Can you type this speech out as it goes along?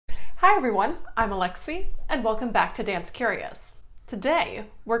Hi everyone, I'm Alexi, and welcome back to Dance Curious. Today,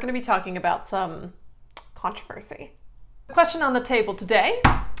 we're going to be talking about some controversy. The question on the table today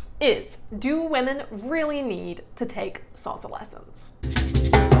is, do women really need to take salsa lessons?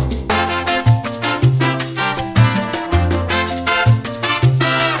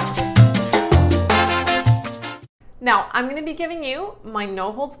 Now, I'm going to be giving you my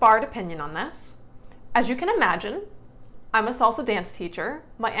no-holds-barred opinion on this. As you can imagine, I'm a salsa dance teacher.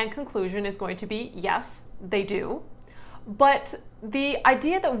 My end conclusion is going to be, yes, they do. But the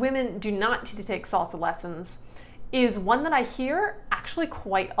idea that women do not need to take salsa lessons is one that I hear actually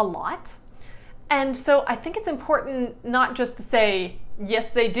quite a lot. And so I think it's important not just to say, yes,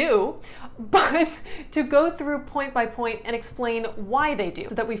 they do, but to go through point by point and explain why they do,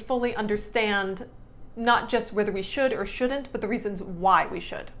 so that we fully understand not just whether we should or shouldn't, but the reasons why we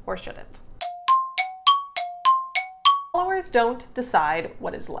should or shouldn't. Followers don't decide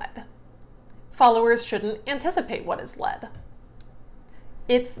what is led. Followers shouldn't anticipate what is led.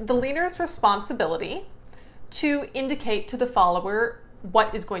 It's the leader's responsibility to indicate to the follower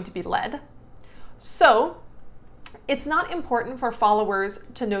what is going to be led. So it's not important for followers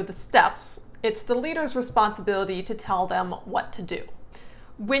to know the steps. It's the leader's responsibility to tell them what to do.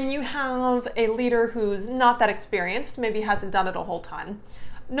 When you have a leader who's not that experienced, maybe hasn't done it a whole ton,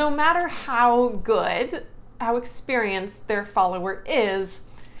 no matter how good, how experienced their follower is,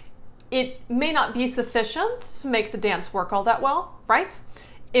 it may not be sufficient to make the dance work all that well, right?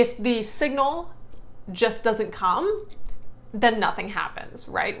 If the signal just doesn't come, then nothing happens,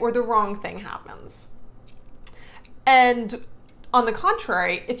 right? Or the wrong thing happens. And on the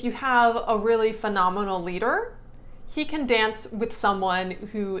contrary, if you have a really phenomenal leader, he can dance with someone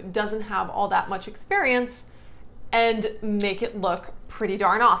who doesn't have all that much experience and make it look pretty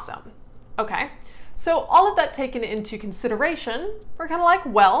darn awesome, okay? So all of that taken into consideration, we're kind of like,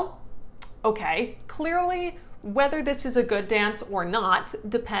 well, okay, clearly whether this is a good dance or not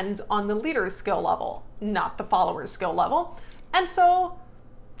depends on the leader's skill level, not the follower's skill level. And so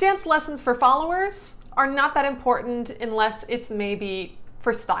dance lessons for followers are not that important unless it's maybe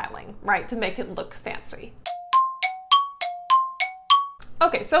for styling, right? To make it look fancy.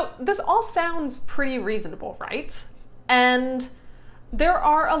 Okay, so this all sounds pretty reasonable, right? And there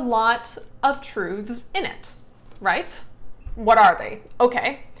are a lot of truths in it, right? What are they?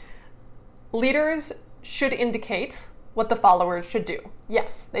 Okay, leaders should indicate what the followers should do.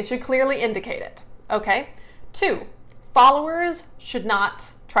 Yes, they should clearly indicate it, okay? 2, followers should not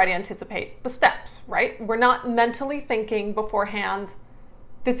try to anticipate the steps, right? We're not mentally thinking beforehand,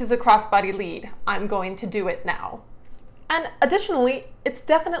 this is a crossbody lead, I'm going to do it now. And additionally, it's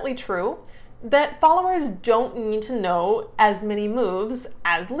definitely true that followers don't need to know as many moves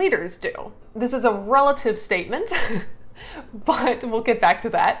as leaders do. This is a relative statement, but we'll get back to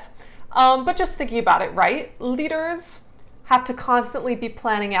that. But just thinking about it, right? Leaders have to constantly be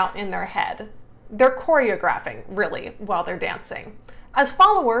planning out in their head. They're choreographing, really, while they're dancing. As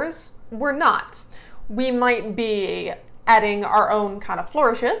followers, we're not. We might be adding our own kind of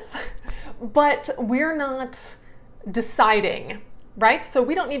flourishes, but we're not deciding, right? So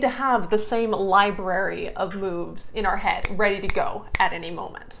we don't need to have the same library of moves in our head ready to go at any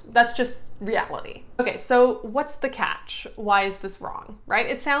moment. That's just reality. Okay, so what's the catch? Why is this wrong, right?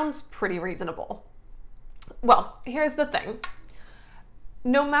 It sounds pretty reasonable. Well, here's the thing.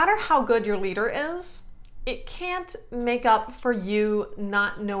 No matter how good your leader is, it can't make up for you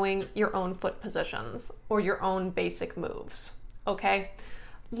not knowing your own foot positions or your own basic moves, okay?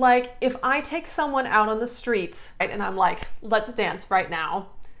 Like, if I take someone out on the street, right, and I'm like, let's dance right now,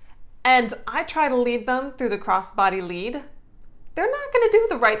 and I try to lead them through the crossbody lead, they're not gonna do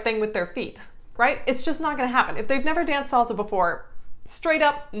the right thing with their feet, right? It's just not gonna happen. If they've never danced salsa before, straight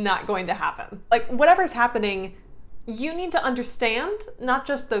up not going to happen. Like, whatever's happening, you need to understand not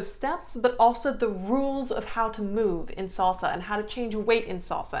just those steps, but also the rules of how to move in salsa and how to change weight in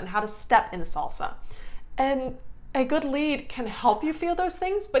salsa and how to step in salsa. And a good lead can help you feel those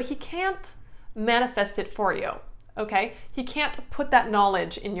things, but he can't manifest it for you, okay? He can't put that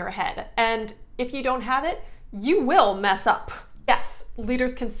knowledge in your head. And if you don't have it, you will mess up. Yes,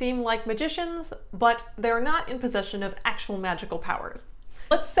 leaders can seem like magicians, but they're not in possession of actual magical powers.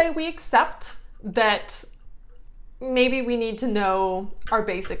 Let's say we accept that maybe we need to know our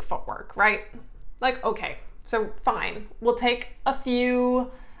basic footwork, right? Like, okay, so fine, we'll take a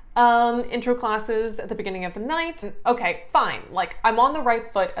few intro classes at the beginning of the night. Okay, fine, like I'm on the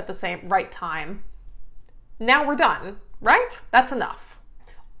right foot at the right time. Now we're done, right? That's enough.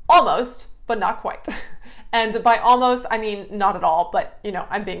 Almost, but not quite. And by almost, I mean not at all, but you know,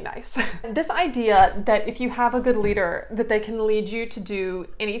 I'm being nice. This idea that if you have a good leader, that they can lead you to do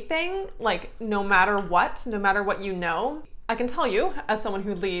anything, like no matter what you know, I can tell you, as someone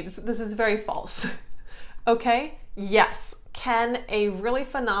who leads, this is very false. Okay? Yes. Can a really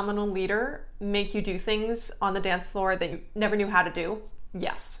phenomenal leader make you do things on the dance floor that you never knew how to do?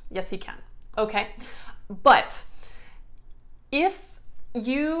 Yes. Yes, he can. Okay? But if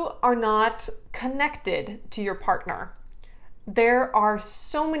you are not connected to your partner, there are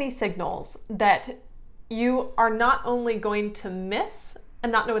so many signals that you are not only going to miss and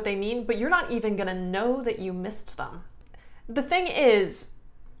not know what they mean, but you're not even going to know that you missed them. The thing is,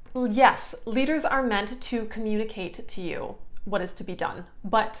 yes, leaders are meant to communicate to you what is to be done,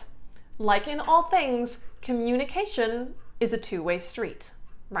 but like in all things, communication is a two-way street,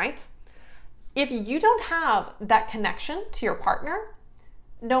 right? If you don't have that connection to your partner,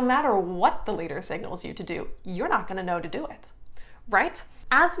 no matter what the leader signals you to do, you're not going to know to do it, right?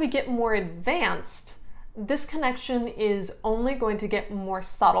 As we get more advanced, this connection is only going to get more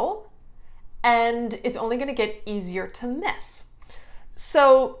subtle, and it's only going to get easier to miss.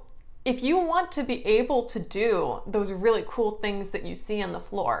 So if you want to be able to do those really cool things that you see on the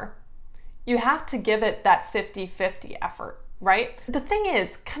floor, you have to give it that 50-50 effort, right? The thing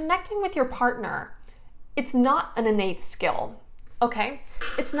is, connecting with your partner, it's not an innate skill. Okay?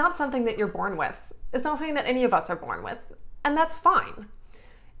 It's not something that you're born with. It's not something that any of us are born with. And that's fine.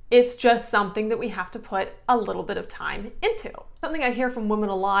 It's just something that we have to put a little bit of time into. Something I hear from women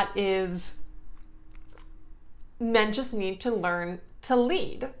a lot is men just need to learn to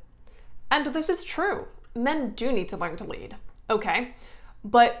lead. And this is true. Men do need to learn to lead. Okay?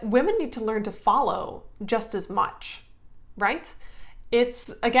 But women need to learn to follow just as much. Right?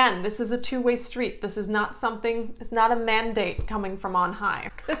 It's, again, this is a two-way street. This is not something, it's not a mandate coming from on high.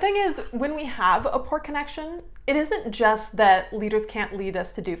 The thing is, when we have a poor connection, it isn't just that leaders can't lead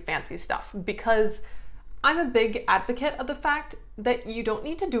us to do fancy stuff, because I'm a big advocate of the fact that you don't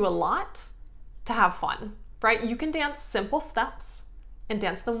need to do a lot to have fun, right? You can dance simple steps and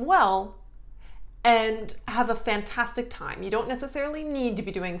dance them well and have a fantastic time. You don't necessarily need to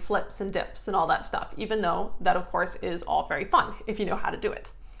be doing flips and dips and all that stuff, even though that of course is all very fun if you know how to do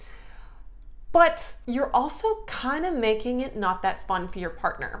it. But you're also kind of making it not that fun for your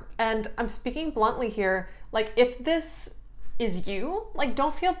partner. And I'm speaking bluntly here, like if this is you, like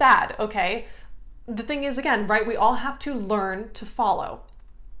don't feel bad, okay? The thing is, again, right, we all have to learn to follow.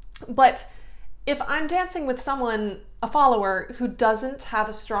 But if I'm dancing with someone, a follower, who doesn't have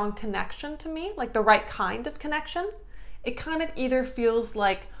a strong connection to me, like the right kind of connection, it kind of either feels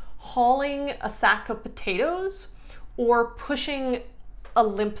like hauling a sack of potatoes or pushing a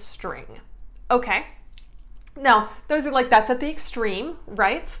limp string. Okay. Now, those are like, that's at the extreme,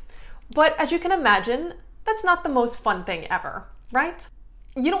 right? But as you can imagine, that's not the most fun thing ever, right?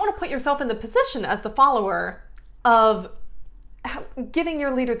 You don't want to put yourself in the position as the follower of giving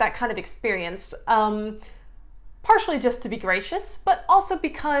your leader that kind of experience, partially just to be gracious, but also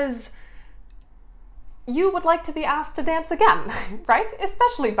because you would like to be asked to dance again, right?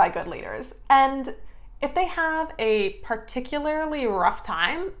 Especially by good leaders. And if they have a particularly rough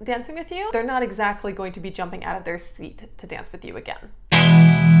time dancing with you, they're not exactly going to be jumping out of their seat to dance with you again.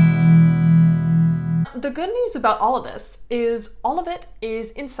 The good news about all of this is all of it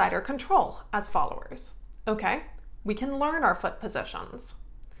is inside our control as followers, okay? We can learn our foot positions.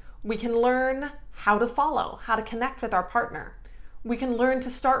 We can learn how to follow, how to connect with our partner. We can learn to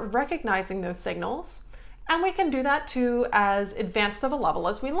start recognizing those signals, and we can do that to as advanced of a level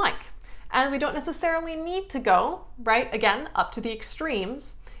as we like. And we don't necessarily need to go, right, again, up to the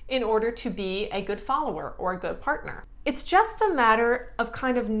extremes in order to be a good follower or a good partner. It's just a matter of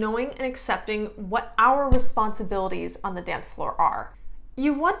kind of knowing and accepting what our responsibilities on the dance floor are.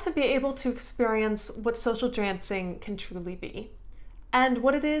 You want to be able to experience what social dancing can truly be. And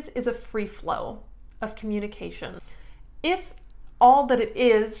what it is a free flow of communication. If all that it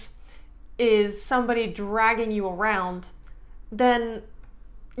is somebody dragging you around, then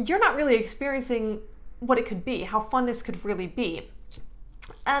you're not really experiencing what it could be, how fun this could really be.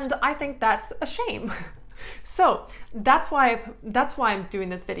 And I think that's a shame. So that's why I'm doing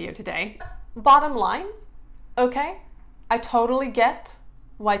this video today. Bottom line, okay, I totally get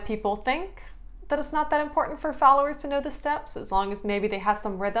why people think that it's not that important for followers to know the steps, as long as maybe they have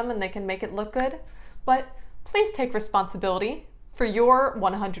some rhythm and they can make it look good. But please take responsibility for your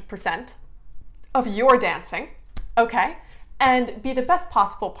 100% of your dancing, okay? And be the best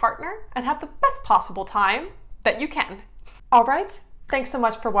possible partner and have the best possible time that you can. All right, thanks so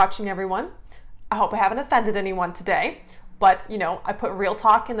much for watching, everyone. I hope I haven't offended anyone today. but you know, I put Real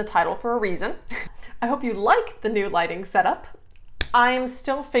Talk in the title for a reason. I hope you like the new lighting setup. I'm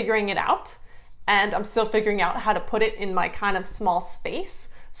still figuring it out, and I'm still figuring out how to put it in my kind of small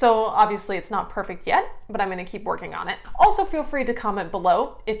space. So obviously it's not perfect yet, but I'm gonna keep working on it. Also, feel free to comment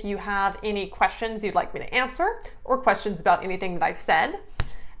below if you have any questions you'd like me to answer, or questions about anything that I said.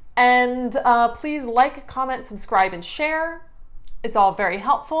 And please like, comment, subscribe, and share. It's all very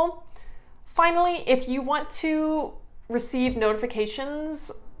helpful. Finally, if you want to receive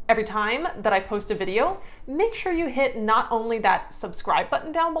notifications every time that I post a video, make sure you hit not only that subscribe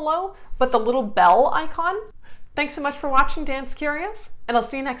button down below, but the little bell icon. Thanks so much for watching Dance Curious, and I'll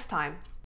see you next time.